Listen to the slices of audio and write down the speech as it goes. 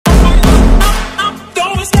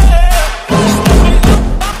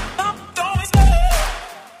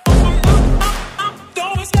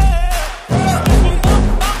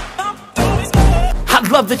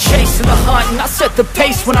up the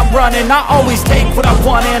pace when I'm running. I always take what I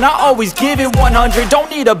want and I always give it 100. Don't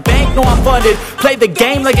need a bank, no I'm funded. Play the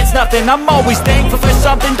game like it's nothing. I'm always thankful for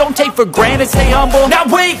something. Don't take for granted, stay humble. Now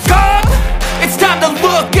wake up! It's time to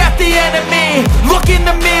look at the enemy. Look in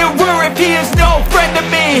the mirror if he is no friend to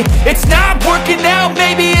me. It's not working out,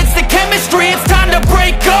 maybe it's the chemistry. It's time to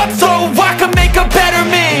break up so I can make a better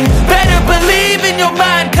me. Better believe in your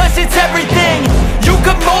mind, cause it's everything. You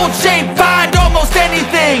can mold, shape, find almost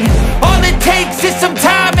anything. All it takes is some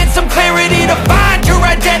time and some clarity to find your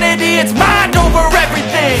identity. It's mind over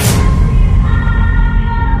everything.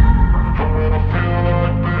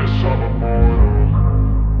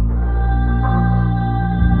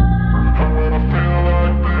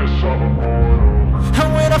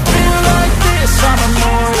 I'm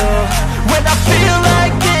immortal. When I feel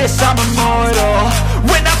like this, I'm immortal.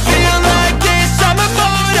 When I feel like this, I'm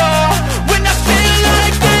immortal. When I feel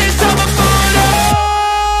like this, I'm immortal.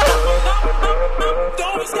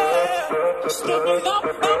 Don't stop.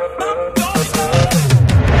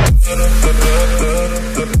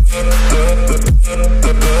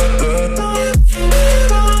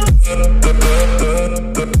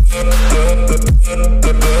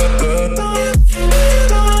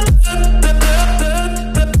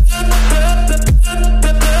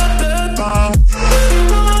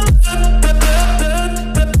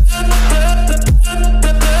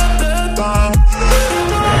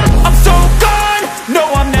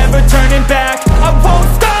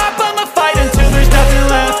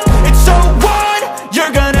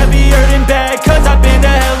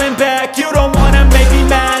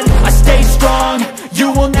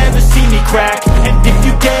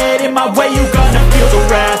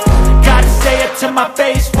 My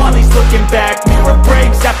face while he's looking back. Mirror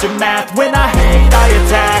breaks after math. When